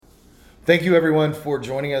Thank you, everyone, for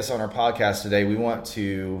joining us on our podcast today. We want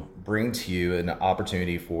to bring to you an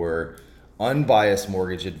opportunity for unbiased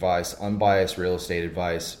mortgage advice, unbiased real estate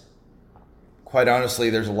advice. Quite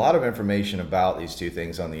honestly, there's a lot of information about these two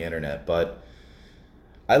things on the internet, but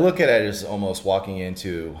I look at it as almost walking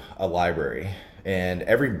into a library, and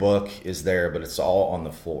every book is there, but it's all on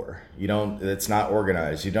the floor. It's not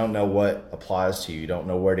organized. You don't know what applies to you. You don't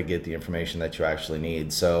know where to get the information that you actually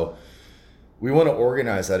need. So we want to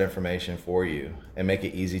organize that information for you and make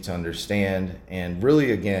it easy to understand. And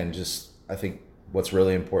really, again, I think what's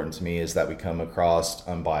really important to me is that we come across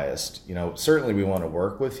unbiased. Certainly we want to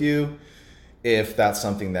work with you if that's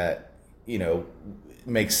something that,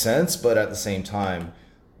 makes sense, but at the same time,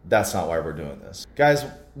 that's not why we're doing this. Guys,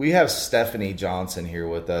 we have Stephanie Johnson here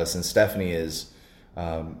with us, and Stephanie is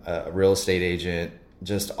a real estate agent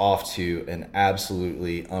just off to an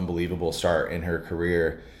absolutely unbelievable start in her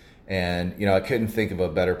career. And, I couldn't think of a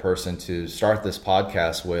better person to start this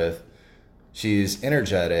podcast with. She's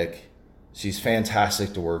energetic. She's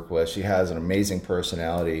fantastic to work with. She has an amazing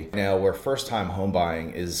personality. Where first-time home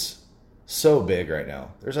buying is so big right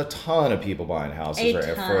now. There's a ton of people buying houses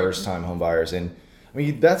right now, first-time home buyers. And I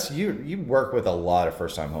mean, that's you work with a lot of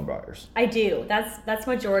first-time home buyers. I do. That's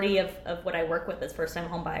majority of what I work with is first-time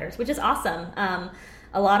home buyers, which is awesome.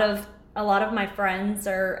 A lot of my friends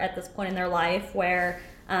are at this point in their life where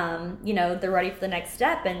they're ready for the next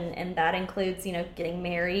step, and that includes, getting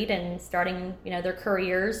married and starting, their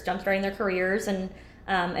careers, jumpstarting their careers and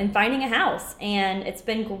finding a house. And it's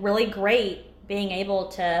been really great being able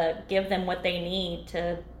to give them what they need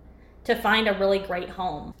to find a really great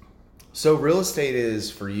home. So real estate is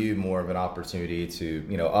for you more of an opportunity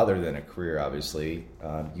to, other than a career, obviously.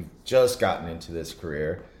 You've just gotten into this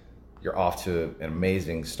career. You're off to an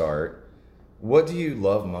amazing start. What do you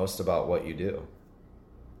love most about what you do?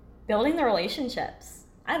 Building the relationships.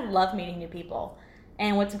 I love meeting new people.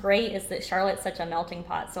 And what's great is that Charlotte's such a melting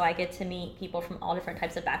pot, so I get to meet people from all different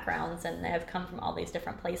types of backgrounds, and they have come from all these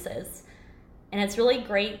different places. And it's really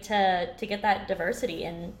great to get that diversity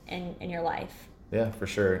in your life. Yeah, for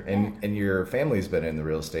sure. And your family's been in the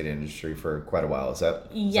real estate industry for quite a while. Is that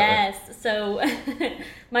Yes. Right? So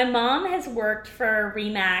my mom has worked for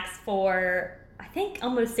RE/MAX for, I think,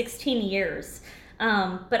 almost 16 years.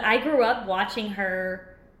 But I grew up watching her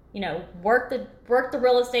work the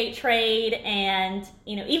real estate trade, and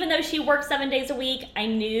even though she worked 7 days a week, I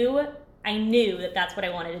knew that that's what I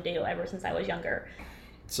wanted to do ever since I was younger.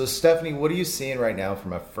 So Stephanie, what are you seeing right now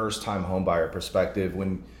from a first-time home buyer perspective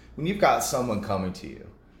when you've got someone coming to you?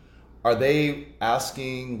 Are they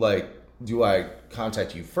asking, do I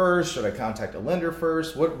contact you first? Should I contact a lender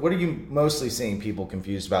first? What are you mostly seeing people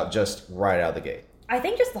confused about just right out of the gate? I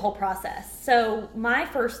think just the whole process. So my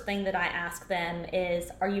first thing that I ask them is,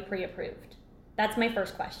 are you pre-approved? That's my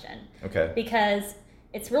first question. Okay. Because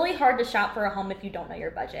it's really hard to shop for a home if you don't know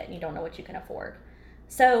your budget and you don't know what you can afford.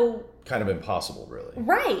 So kind of impossible, really.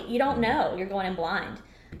 Right. You don't know. You're going in blind.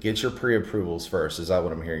 Get your pre-approvals first. Is that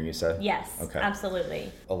what I'm hearing you say? Yes, okay. Absolutely.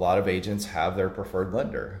 A lot of agents have their preferred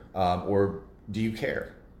lender. Or do you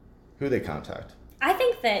care who they contact? I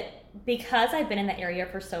think that because I've been in the area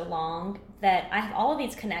for so long, that I have all of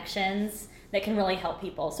these connections that can really help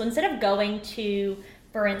people. So instead of going to,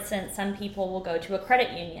 for instance, some people will go to a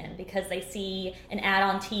credit union because they see an ad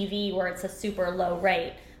on TV where it's a super low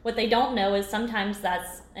rate. What they don't know is sometimes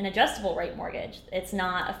that's an adjustable rate mortgage. It's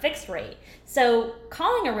not a fixed rate. So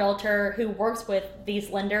calling a realtor who works with these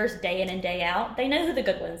lenders day in and day out, they know who the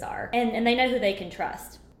good ones are, and they know who they can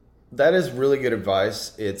trust. That is really good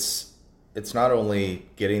advice. It's not only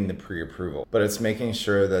getting the pre-approval, but it's making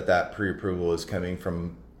sure that pre-approval is coming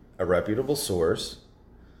from a reputable source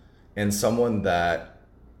and someone that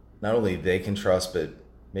not only they can trust, but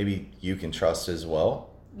maybe you can trust as well.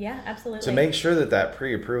 Yeah, absolutely. To make sure that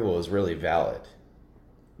pre-approval is really valid.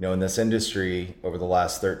 In this industry, over the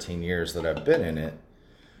last 13 years that I've been in it,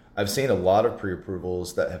 I've seen a lot of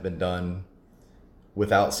pre-approvals that have been done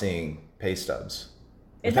without seeing pay stubs.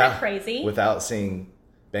 Isn't that crazy? Without seeing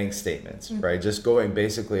bank statements, right? Just going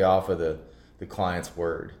basically off of the client's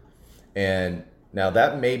word. And now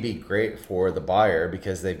that may be great for the buyer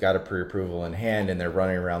because they've got a pre-approval in hand and they're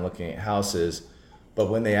running around looking at houses. But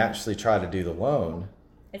when they actually try to do the loan,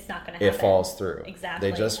 it's not going to happen. It falls through. Exactly.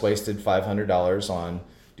 They just wasted $500 on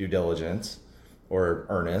due diligence or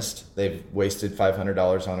earnest. They've wasted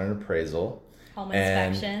 $500 on an appraisal. Home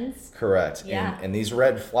inspections. Correct. Yeah. And these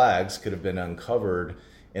red flags could have been uncovered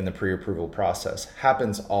in the pre-approval process.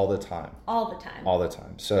 Happens all the time. All the time. All the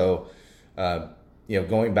time. So,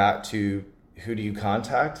 going back to who do you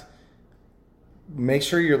contact? Make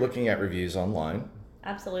sure you're looking at reviews online.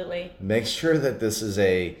 Absolutely. Make sure that this is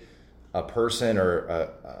a a person or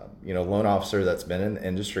a loan officer that's been in the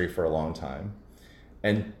industry for a long time,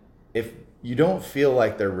 and if you don't feel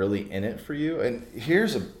like they're really in it for you, and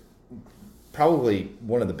here's probably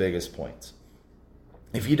one of the biggest points.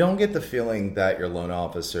 If you don't get the feeling that your loan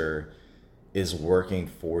officer is working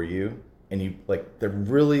for you and they're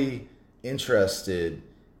really interested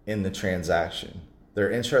in the transaction,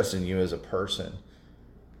 they're interested in you as a person.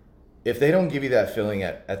 If they don't give you that feeling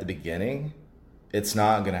at the beginning, it's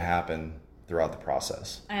not going to happen throughout the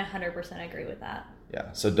process. I 100% agree with that.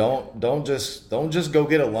 Yeah. So don't just go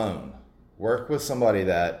get a loan. Work with somebody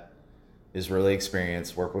that is really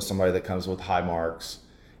experienced. Work with somebody that comes with high marks,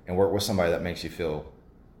 and work with somebody that makes you feel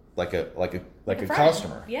like a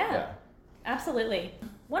customer. Yeah. Absolutely.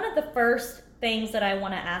 One of the first things that I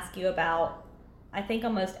want to ask you about, I think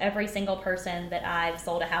almost every single person that I've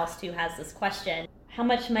sold a house to has this question. How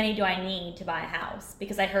much money do I need to buy a house?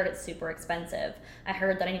 Because I heard it's super expensive. I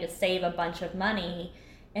heard that I need to save a bunch of money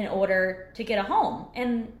in order to get a home.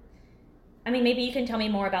 And I mean, maybe you can tell me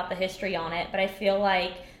more about the history on it, but I feel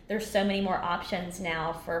like there's so many more options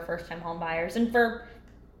now for first-time home buyers and for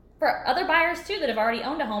other buyers too that have already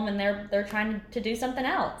owned a home and they're trying to do something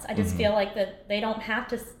else. I just feel like that they don't have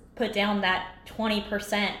to put down that 20%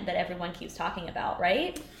 that everyone keeps talking about,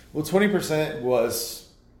 right? Well, 20% was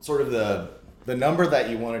sort of the number that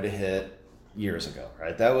you wanted to hit years ago,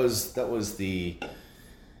 right? That was you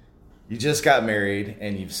just got married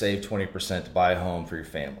and you've saved 20% to buy a home for your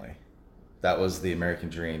family. That was the American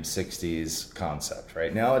dream 60s concept,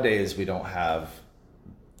 right? Nowadays, a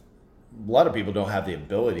lot of people don't have the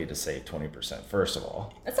ability to save 20%, first of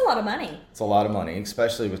all. That's a lot of money. It's a lot of money,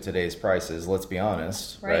 especially with today's prices, let's be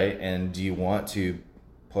honest, right? And do you want to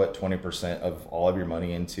put 20% of all of your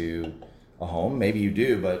money into a home? Maybe you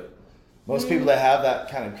do, but most people that have that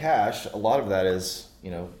kind of cash, a lot of that is,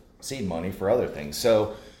 seed money for other things.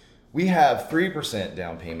 So we have 3%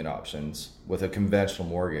 down payment options with a conventional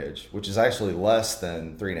mortgage, which is actually less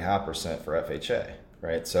than 3.5% for FHA,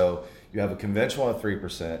 right? So you have a conventional at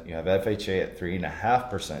 3%, you have FHA at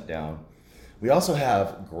 3.5% down. We also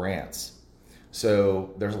have grants.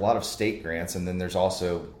 So there's a lot of state grants, and then there's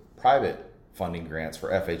also private funding grants for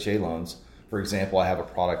FHA loans. For example, I have a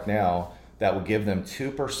product now that will give them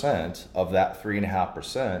 2% of that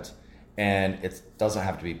 3.5%, and it doesn't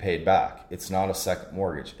have to be paid back. It's not a second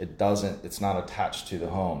mortgage. It's not attached to the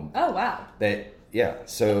home. Oh, wow.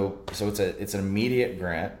 So it's an immediate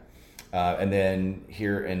grant. And then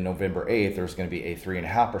here in November 8th, there's going to be a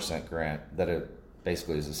 3.5% grant that it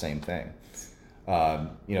basically is the same thing.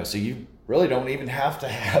 So you really don't even have to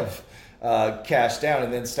have cash down.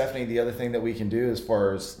 And then Stephanie, the other thing that we can do as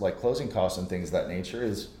far as like closing costs and things of that nature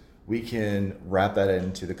is we can wrap that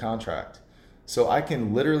into the contract. So I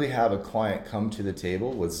can literally have a client come to the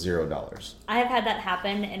table with $0. I have had that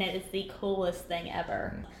happen, and it is the coolest thing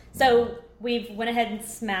ever. So we've went ahead and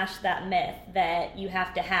smashed that myth that you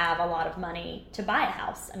have to have a lot of money to buy a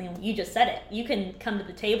house. I mean, you just said it. You can come to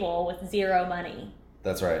the table with zero money.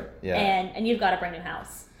 That's right. Yeah. And you've got a brand new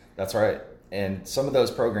house. That's right. And some of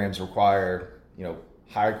those programs require,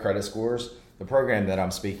 higher credit scores. The program that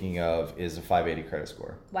I'm speaking of is a 580 credit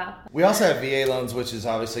score. Wow. We also have VA loans, which is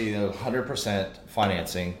obviously 100%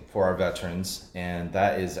 financing for our veterans, and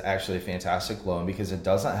that is actually a fantastic loan because it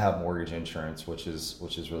doesn't have mortgage insurance, which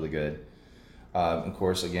is really good. Of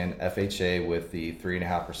course, again, FHA with the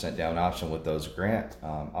 3.5% down option with those grant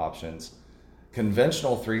options.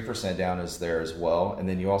 Conventional 3% down is there as well, and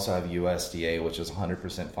then you also have USDA, which is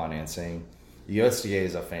 100% financing. The USDA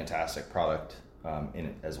is a fantastic product in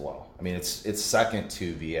it as well. I mean, it's second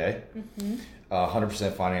to VA.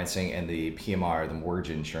 100% financing, and the PMI, or the mortgage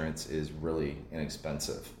insurance, is really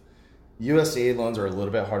inexpensive. USDA loans are a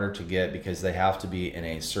little bit harder to get because they have to be in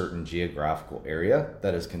a certain geographical area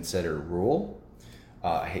that is considered rural.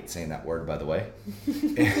 I hate saying that word, by the way.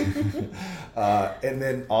 And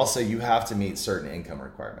then also you have to meet certain income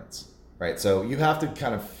requirements, right? So you have to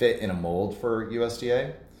kind of fit in a mold for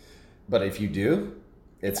USDA. But if you do,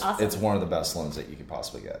 it's awesome. It's one of the best loans that you could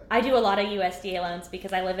possibly get. I do a lot of USDA loans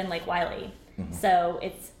because I live in Lake Wiley. So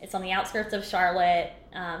it's on the outskirts of Charlotte,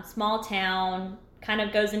 small town, kind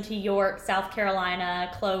of goes into York, South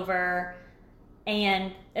Carolina, Clover,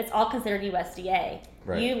 and it's all considered USDA.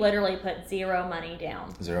 Right. You literally put zero money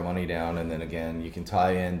down. Zero money down, and then again, you can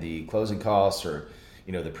tie in the closing costs or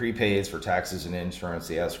the prepaids for taxes and insurance,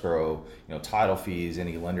 the escrow, title fees,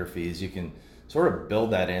 any lender fees. You can sort of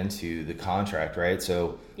build that into the contract, right?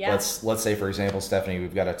 So let's say, for example, Stephanie,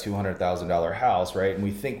 we've got a $200,000 house, right? And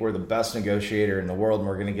we think we're the best negotiator in the world, and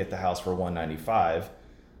we're going to get the house for $195,000.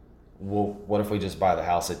 well, what if we just buy the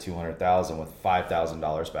house at $200,000 with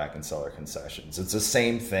 $5,000 back in seller concessions? It's the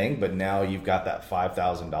same thing, but now you've got that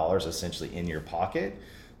 $5,000 essentially in your pocket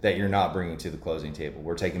that you're not bringing to the closing table.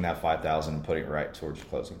 We're taking that $5,000 and putting it right towards your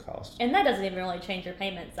closing costs. And that doesn't even really change your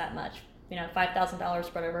payments that much. $5,000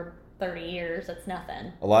 spread over 30 years, that's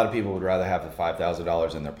nothing. A lot of people would rather have the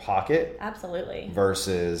 $5,000 in their pocket. Absolutely.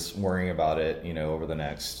 Versus worrying about it, over the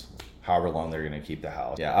next however long they're going to keep the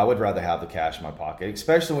house. Yeah, I would rather have the cash in my pocket,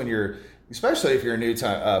 especially if you're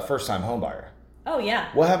a first-time home buyer. Oh yeah.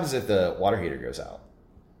 What happens if the water heater goes out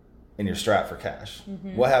and you're strapped for cash?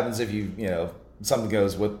 Mm-hmm. What happens if something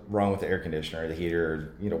goes wrong with the air conditioner or the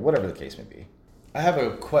heater, or, whatever the case may be? I have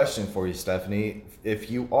a question for you, Stephanie. If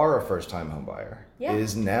you are a first-time home buyer,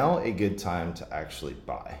 is now a good time to actually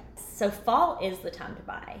buy? So fall is the time to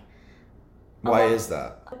buy. Why is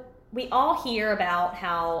that? We all hear about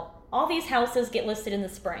how all these houses get listed in the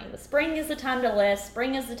spring. The spring is the time to list.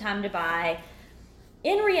 Spring is the time to buy.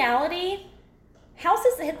 In reality,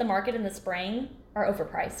 houses that hit the market in the spring are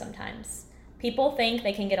overpriced sometimes. People think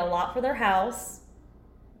they can get a lot for their house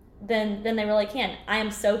than they really can. I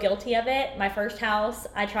am so guilty of it. My first house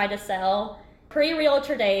I tried to sell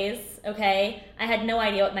pre-realtor days, okay? I had no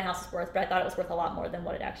idea what my house was worth, but I thought it was worth a lot more than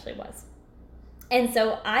what it actually was. And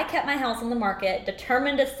so I kept my house on the market,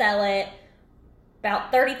 determined to sell it,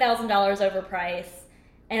 about $30,000 overpriced.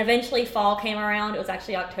 And eventually fall came around. It was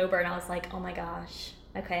actually October, and I was like, oh my gosh,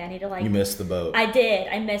 okay, I need to You missed the boat. I did.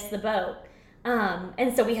 I missed the boat.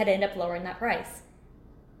 And so we had to end up lowering that price.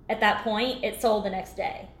 At that point, it sold the next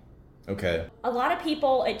day. Okay. A lot of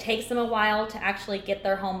people, it takes them a while to actually get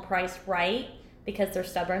their home price right because they're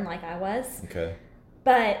stubborn like I was. Okay.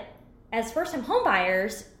 But as first-time home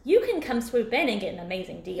buyers, you can come swoop in and get an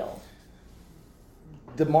amazing deal.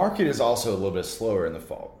 The market is also a little bit slower in the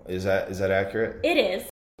fall. Is that accurate? It is.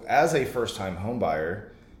 As a first-time home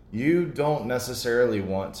buyer, you don't necessarily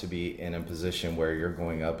want to be in a position where you're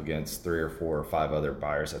going up against 3 or 4 or 5 other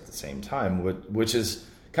buyers at the same time, which is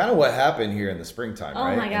kind of what happened here in the springtime,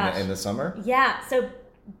 right? Oh my gosh. In the summer? Yeah. So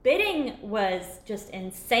bidding was just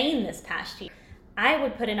insane this past year. I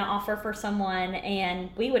would put in an offer for someone and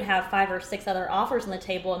we would have 5 or 6 other offers on the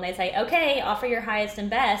table and they say, okay, offer your highest and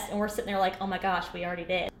best. And we're sitting there like, oh my gosh, we already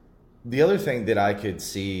did. The other thing that I could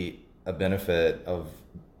see a benefit of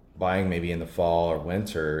buying maybe in the fall or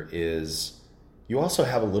winter is you also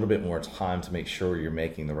have a little bit more time to make sure you're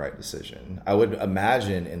making the right decision. I would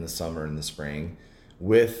imagine in the summer and the spring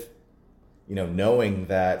with, knowing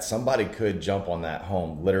that somebody could jump on that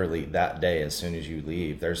home literally that day as soon as you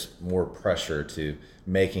leave, there's more pressure to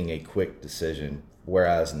making a quick decision.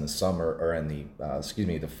 Whereas in the summer or in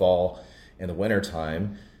the fall and the winter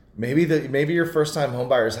time, maybe your first time home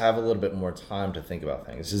buyers have a little bit more time to think about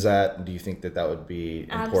things. Do you think that would be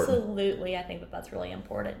important? Absolutely. I think that that's really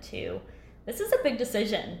important too. This is a big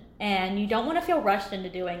decision and you don't want to feel rushed into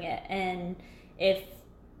doing it. And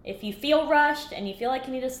if you feel rushed and you feel like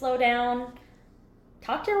you need to slow down,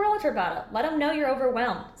 talk to your realtor about it. Let them know you're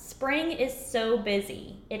overwhelmed. Spring is so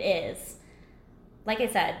busy. It is. Like I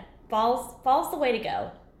said, fall's the way to go.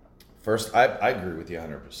 First, I agree with you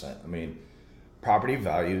 100%. I mean, property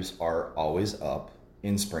values are always up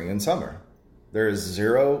in spring and summer. There is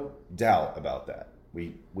zero doubt about that.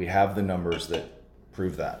 We have the numbers that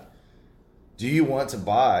prove that. Do you want to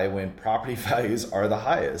buy when property values are the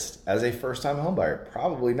highest as a first-time home buyer?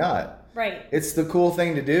 Probably not. Right. It's the cool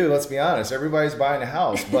thing to do, let's be honest. Everybody's buying a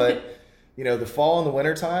house, but the fall and the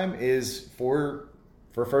winter time is for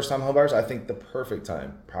first-time home buyers, I think the perfect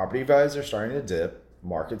time. Property values are starting to dip,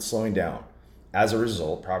 market's slowing down. As a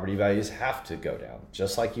result, property values have to go down,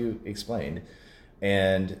 just like you explained.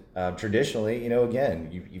 And traditionally, again,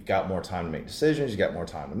 you've got more time to make decisions, you've got more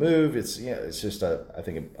time to move. It's just I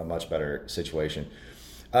think a much better situation.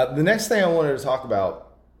 The next thing I wanted to talk about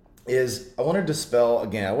is I want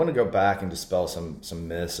to go back and dispel some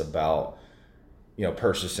myths about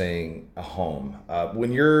purchasing a home.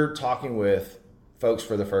 When you're talking with folks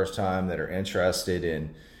for the first time that are interested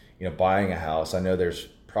in buying a house, I know there's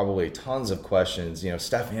probably tons of questions.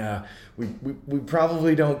 Steph, we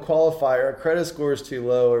probably don't qualify, our credit score is too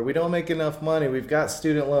low, or we don't make enough money, we've got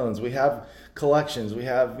student loans, we have collections, we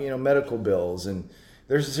have medical bills, and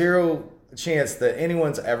there's zero chance that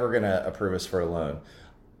anyone's ever going to approve us for a loan.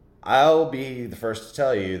 I'll be the first to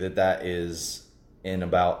tell you that is in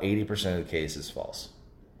about 80% of the cases false.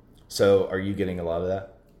 So are you getting a lot of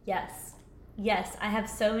that? Yes, I have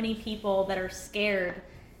so many people that are scared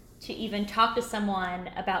to even talk to someone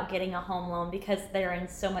about getting a home loan because they're in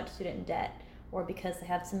so much student debt or because they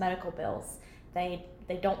have some medical bills. They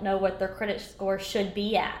don't know what their credit score should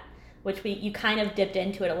be at. which you kind of dipped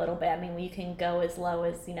into it a little bit. I mean, you can go as low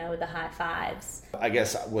as, the high fives. I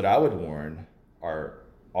guess what I would warn our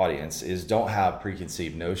audience is don't have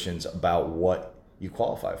preconceived notions about what you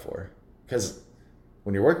qualify for. Because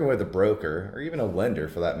when you're working with a broker, or even a lender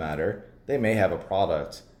for that matter, they may have a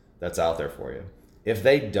product that's out there for you. If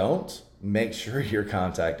they don't, make sure you're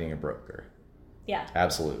contacting a broker. Yeah.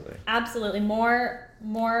 Absolutely. Absolutely.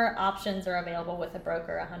 More options are available with a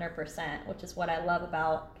broker, 100%, which is what I love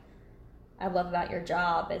about your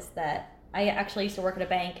job, is that I actually used to work at a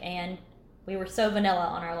bank, and we were so vanilla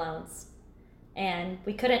on our loans, and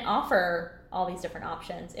we couldn't offer all these different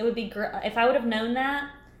options. It would be great if I would have known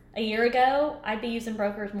that a year ago. I'd be using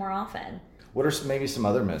brokers more often. What are maybe some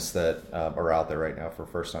other myths that are out there right now for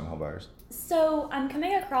first-time homebuyers? So I'm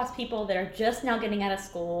coming across people that are just now getting out of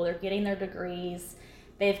school. They're getting their degrees.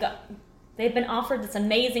 They've been offered this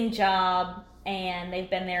amazing job, and they've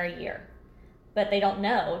been there a year, but they don't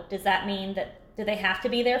know. Does that mean do they have to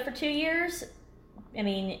be there for 2 years? I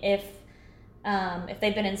mean, if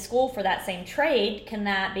they've been in school for that same trade, can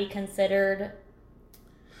that be considered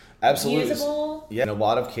absolutely usable? Yeah, in a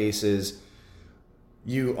lot of cases,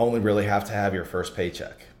 you only really have to have your first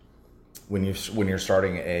paycheck when you're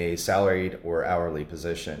starting a salaried or hourly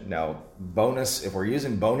position. Now, if we're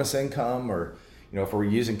using bonus income, or if we're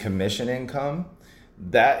using commission income,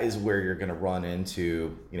 that is where you're going to run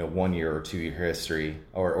into 1 year or 2 year history,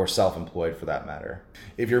 or self-employed for that matter.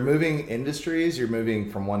 If you're moving industries, you're moving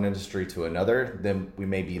from one industry to another, then we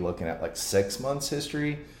may be looking at like 6 months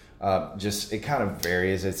history. It kind of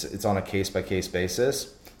varies. It's on a case-by-case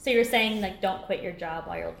basis. So you're saying, like, don't quit your job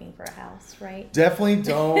while you're looking for a house, right? Definitely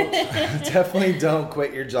don't. Definitely don't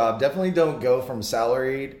quit your job. Definitely don't go from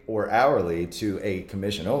salaried or hourly to a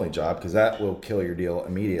commission-only job, because that will kill your deal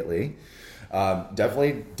immediately.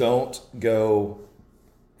 Definitely don't go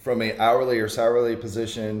from an hourly or salary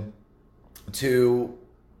position to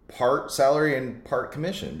part salary and part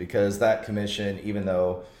commission, because that commission, even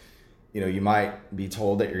though you might be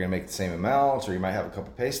told that you're going to make the same amount, or you might have a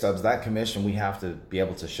couple pay stubs, that commission we have to be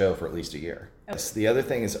able to show for at least a year. Okay. The other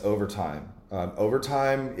thing is overtime.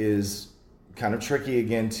 Overtime is kind of tricky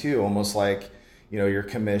again too, almost like your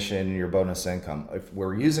commission and your bonus income. If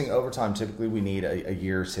we're using overtime, typically we need a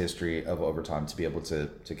year's history of overtime to be able to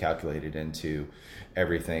calculate it into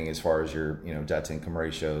everything as far as your debt to income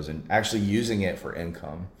ratios, and actually using it for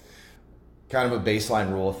income. Kind of a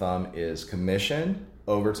baseline rule of thumb is commission,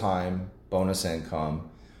 overtime, bonus income,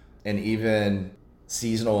 and even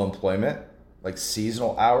seasonal employment, like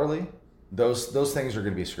seasonal hourly. Those things are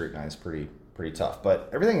going to be scrutinized pretty tough. But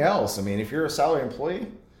everything else, I mean, if you're a salary employee,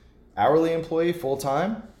 hourly employee, full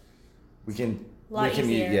time, we can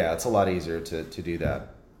yeah, it's a lot easier to do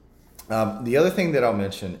that. The other thing that I'll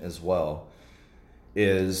mention as well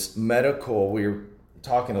is medical. We were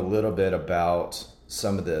talking a little bit about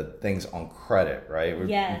some of the things on credit, right?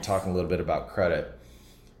 We're talking a little bit about credit.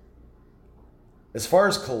 As far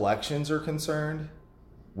as collections are concerned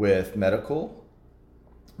with medical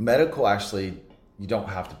actually, you don't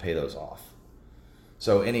have to pay those off.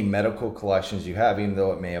 So any medical collections you have, even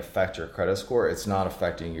though it may affect your credit score, it's not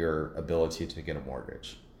affecting your ability to get a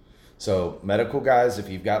mortgage. So medical guys, if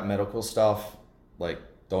you've got medical stuff,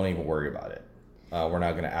 don't even worry about it. We're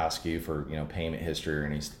not going to ask you for payment history or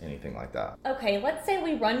anything like that. Okay, let's say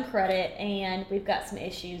we run credit and we've got some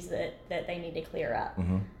issues that they need to clear up.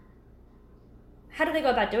 Mm-hmm. How do they go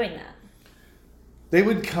about doing that? They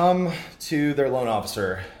would come to their loan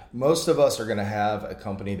officer. Most of us are going to have a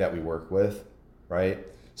company that we work with, right?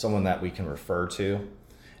 Someone that we can refer to.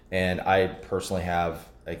 And I personally have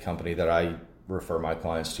a company that I refer my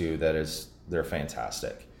clients to they're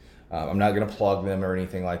fantastic. I'm not going to plug them or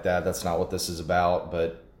anything like that. That's not what this is about,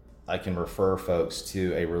 but I can refer folks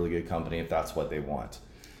to a really good company if that's what they want.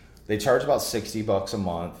 They charge about $60 a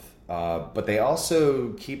month, but they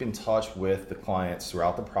also keep in touch with the clients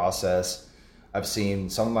throughout the process. I've seen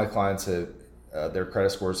some of my clients their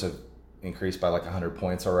credit scores have increased by 100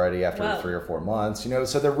 points already after 3 or 4 months.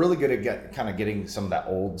 So they're really good at getting some of that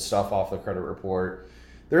old stuff off the credit report.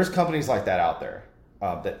 There's companies like that out there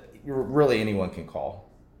that really anyone can call.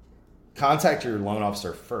 Contact your loan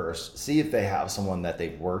officer first. See if they have someone that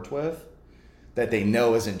they've worked with that they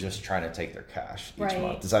know isn't just trying to take their cash each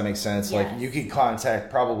month. Does that make sense? Yes. You can contact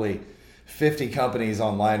probably 50 companies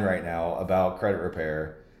online right now about credit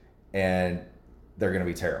repair, and they're going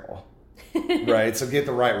to be terrible. Right? So get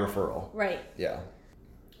the right referral. Right. Yeah.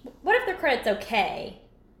 What if their credit's okay,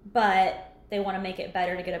 but they want to make it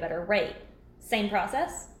better to get a better rate? Same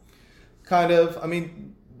process? Kind of. I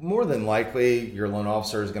mean, more than likely, your loan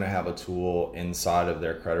officer is going to have a tool inside of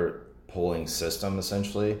their credit pulling system,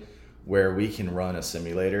 essentially, where we can run a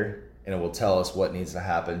simulator and it will tell us what needs to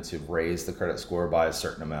happen to raise the credit score by a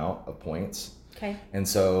certain amount of points. Okay. And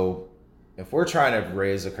so if we're trying to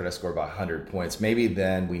raise the credit score by 100 points, maybe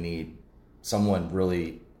then we need someone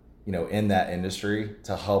really, in that industry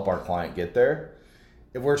to help our client get there.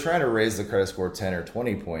 If we're trying to raise the credit score 10 or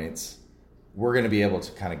 20 points, we're going to be able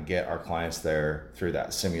to kind of get our clients there through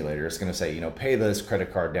that simulator. It's going to say, pay this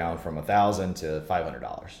credit card down from $1,000 to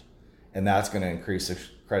 $500. And that's going to increase the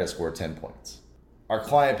credit score 10 points. Our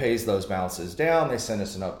client pays those balances down. They send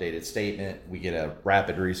us an updated statement. We get a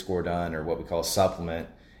rapid rescore done, or what we call a supplement.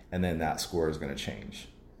 And then that score is going to change.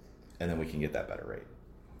 And then we can get that better rate.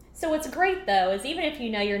 So what's great, though, is even if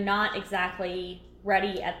you're not exactly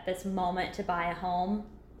ready at this moment to buy a home,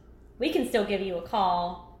 we can still give you a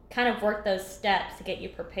call, kind of work those steps to get you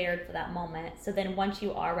prepared for that moment. So then once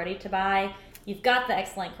you are ready to buy, you've got the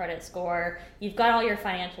excellent credit score, you've got all your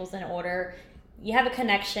financials in order, you have a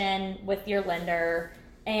connection with your lender,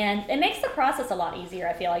 and it makes the process a lot easier,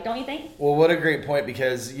 I feel like, don't you think? Well, what a great point,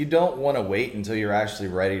 because you don't want to wait until you're actually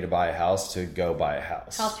ready to buy a house to go buy a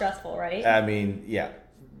house. How stressful, right? I mean, yeah.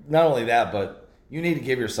 Not only that, but you need to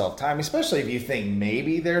give yourself time, especially if you think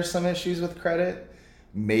maybe there's some issues with credit,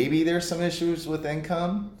 maybe there's some issues with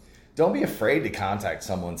income. Don't be afraid to contact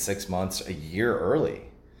someone 6 months, a year early.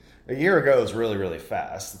 A year ago is really, really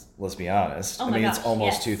fast. Let's be honest. Oh my gosh, it's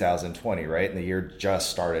almost yes. 2020, right? And the year just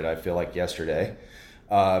started, I feel like yesterday.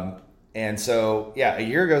 And so, yeah, a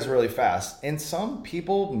year goes really fast. And some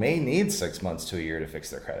people may need 6 months to a year to fix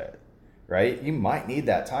their credit, right? You might need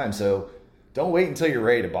that time. So don't wait until you're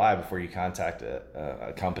ready to buy before you contact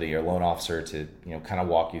a company or a loan officer to, kind of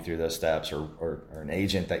walk you through those steps, or an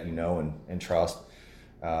agent that you know and trust,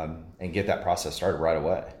 and get that process started right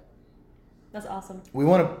away. That's awesome.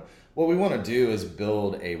 What we want to do is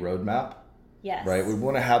build a roadmap. Yes. Right. We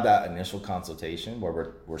want to have that initial consultation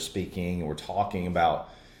where we're speaking and we're talking about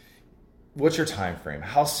what's your time frame?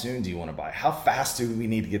 How soon do you want to buy? How fast do we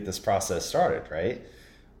need to get this process started? Right.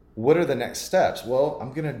 What are the next steps? Well,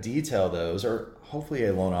 I'm going to detail those, or hopefully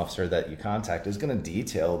a loan officer that you contact is going to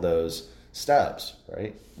detail those steps,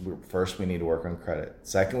 right? First, we need to work on credit.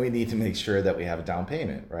 Second, we need to make sure that we have a down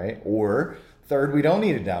payment, right? Or third, we don't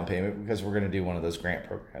need a down payment because we're going to do one of those grant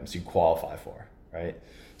programs you qualify for, right?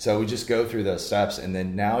 So we just go through those steps, and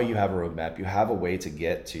then now you have a roadmap. You have a way to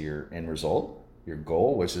get to your end result, your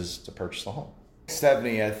goal, which is to purchase a home.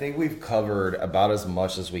 Stephanie, I think we've covered about as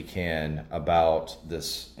much as we can about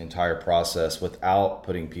this entire process without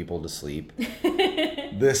putting people to sleep.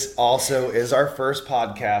 This also is our first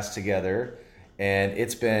podcast together, and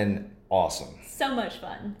it's been awesome. So much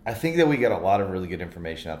fun. I think that we get a lot of really good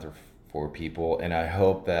information out there for people, and I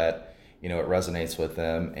hope that it resonates with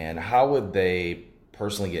them. And how would they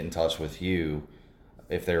personally get in touch with you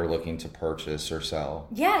if they're looking to purchase or sell?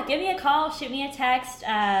 Yeah, give me a call, shoot me a text.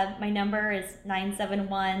 My number is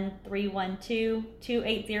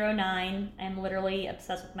 971-312-2809. I'm literally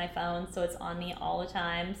obsessed with my phone, so it's on me all the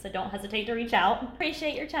time. So don't hesitate to reach out.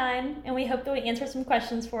 Appreciate your time, and we hope that we answer some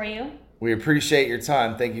questions for you. We appreciate your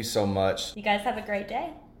time. Thank you so much. You guys have a great day.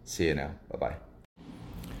 See you now. Bye-bye.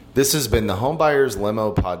 This has been the Homebuyers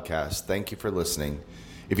Limo podcast. Thank you for listening.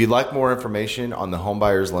 If you'd like more information on the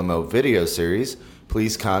Homebuyers Limo video series,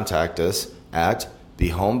 please contact us at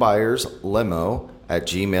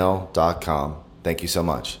thehomebuyerslimo@gmail.com. Thank you so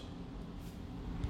much.